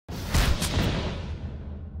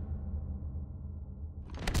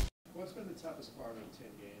the toughest part of 10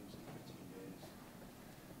 games in 15 days?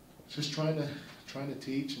 Just trying to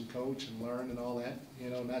teach and coach and learn and all that. You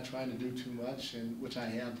know, not trying to do too much, and which I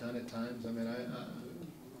have done at times. I mean,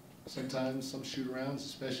 sometimes some shoot-arounds,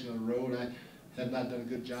 especially on the road, I have not done a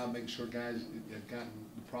good job making sure guys have gotten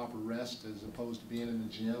the proper rest as opposed to being in the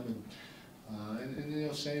gym. And you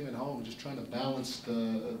know, same at home, just trying to balance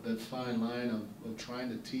that fine line of trying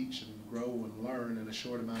to teach and grow and learn in a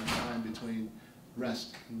short amount of time between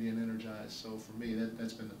rest and being energized. So for me,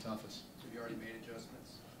 that's been the toughest. So have you already made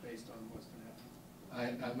adjustments based on what's been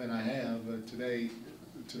happening? I mean, I have.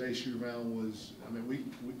 Today's shoot around was, I mean,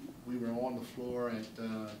 we were on the floor at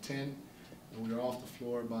 10, and we were off the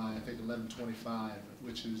floor by, I think, 11:25,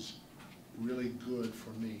 which is really good for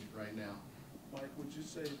me right now. Mike, would you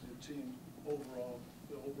say the team overall,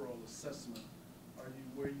 the overall assessment, are you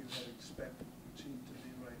where you had expected the team to be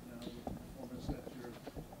right now with the performance that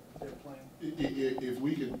they're playing? If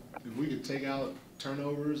we could take out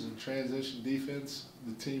turnovers and transition defense,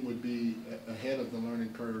 the team would be ahead of the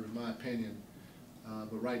learning curve, in my opinion.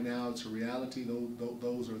 But right now, it's a reality.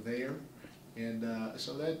 Those are there, and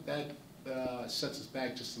so that sets us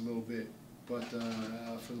back just a little bit. But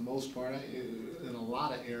for the most part, in a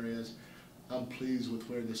lot of areas, I'm pleased with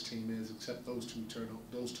where this team is, except those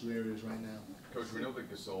two areas right now. Coach, we know that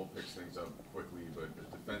Gasol picks things up quickly, but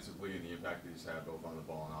defensively and the impact that he's had both on the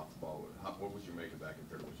ball and off the ball, what would you make of that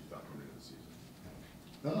compared to what you thought coming into the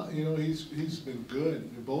season? You know, he's been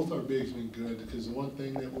good. Both our bigs been good, because the one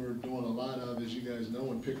thing that we're doing a lot of, as you guys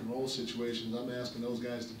know, in pick and roll situations, I'm asking those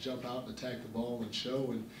guys to jump out and attack the ball and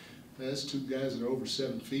show. And that's two guys that are over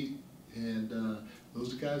 7 feet, and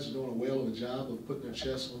those guys are doing a whale of a job of putting their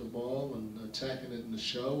chest on the ball and attacking it in the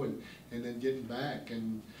show, and then getting back.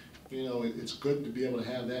 And you know, it's good to be able to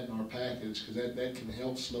have that in our package, because that can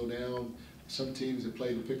help slow down some teams that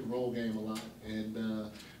play the pick and roll game a lot. And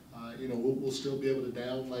you know, we'll still be able to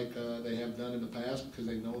down like they have done in the past, because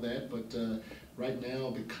they know that. But right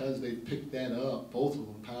now, because they picked that up, both of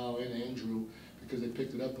them, Powell and Andrew, because they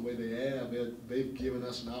picked it up the way they have, they've given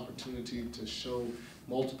us an opportunity to show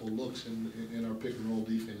multiple looks in our pick and roll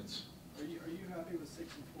defense. Are you happy with 6-4,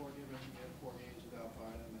 given you had 4 games without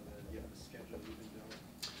Bynum, and then you have the schedule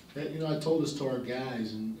you've been doing? You know, I told this to our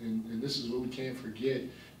guys, and this is what we can't forget.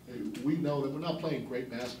 We know that we're not playing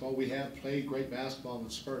great basketball. We have played great basketball in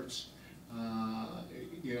spurts.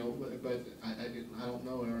 You know, but I don't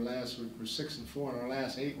know. In our last, we're 6-4. In our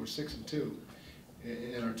last 8, we're 6-2.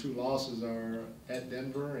 And our 2 losses are at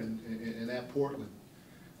Denver and at Portland.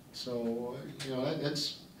 So you know,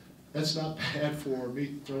 that's not bad for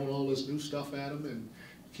me throwing all this new stuff at them and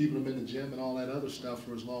keeping them in the gym and all that other stuff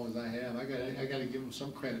for as long as I have. I got to give them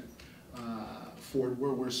some credit for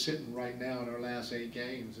where we're sitting right now in our last 8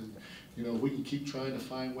 games. And you know, if we can keep trying to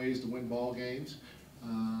find ways to win ball games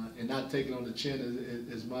and not take it on the chin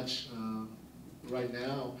as much right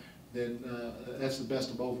now, then that's the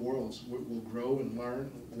best of both worlds. We'll grow and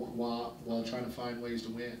learn while trying to find ways to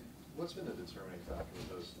win. What's been the determining factor with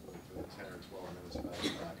those for the 10 or 12 minutes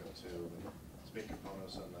back up to? It's been Kapono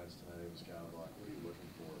some nights tonight. It was Galablock. What are you looking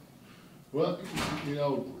for? Well, you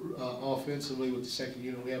know, offensively with the second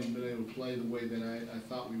unit, we haven't been able to play the way that I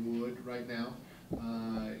thought we would right now.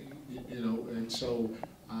 You know, and so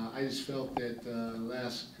I just felt that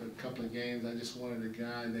last couple of games, I just wanted a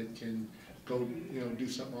guy that can go, you know, do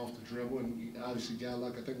something off the dribble. And obviously,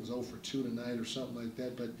 Gallock, I think, was 0 for 2 tonight or something like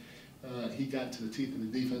that. But he got to the teeth of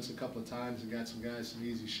the defense a couple of times and got some guys some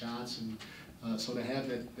easy shots. And so to have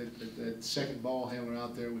that second ball handler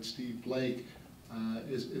out there with Steve Blake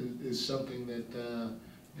is something that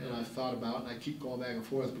you know, I've thought about, and I keep going back and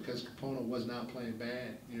forth, because Kapono was not playing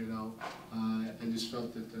bad. You know, I just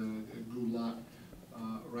felt that Gulak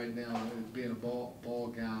right now, being a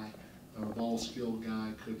ball guy or a ball skilled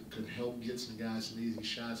guy, could help get some guys some easy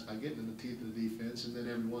shots by getting in the teeth of the defense, and then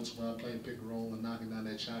every once in a while playing pick and roll and knocking down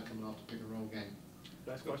that shot coming off the pick and roll game.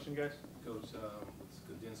 Last question, guys. Coach, with the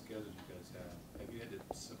condensed schedule you guys have you had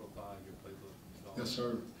to simplify your playbook at all? Yes,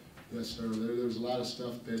 sir. Yes, sir. There's a lot of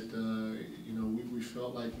stuff that you know, we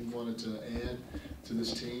felt like we wanted to add to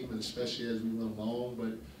this team, and especially as we went along.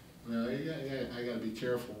 But you know, I got to be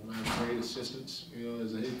careful. I have great assistants. You know,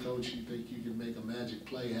 as a head coach, you think you can make a magic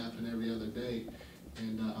play happen every other day,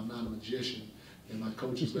 and I'm not a magician. And my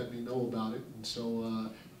coaches let me know about it, and so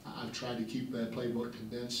I've tried to keep that playbook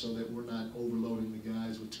condensed so that we're not overloading the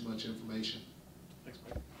guys with too much information. Thanks,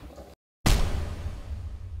 Mike.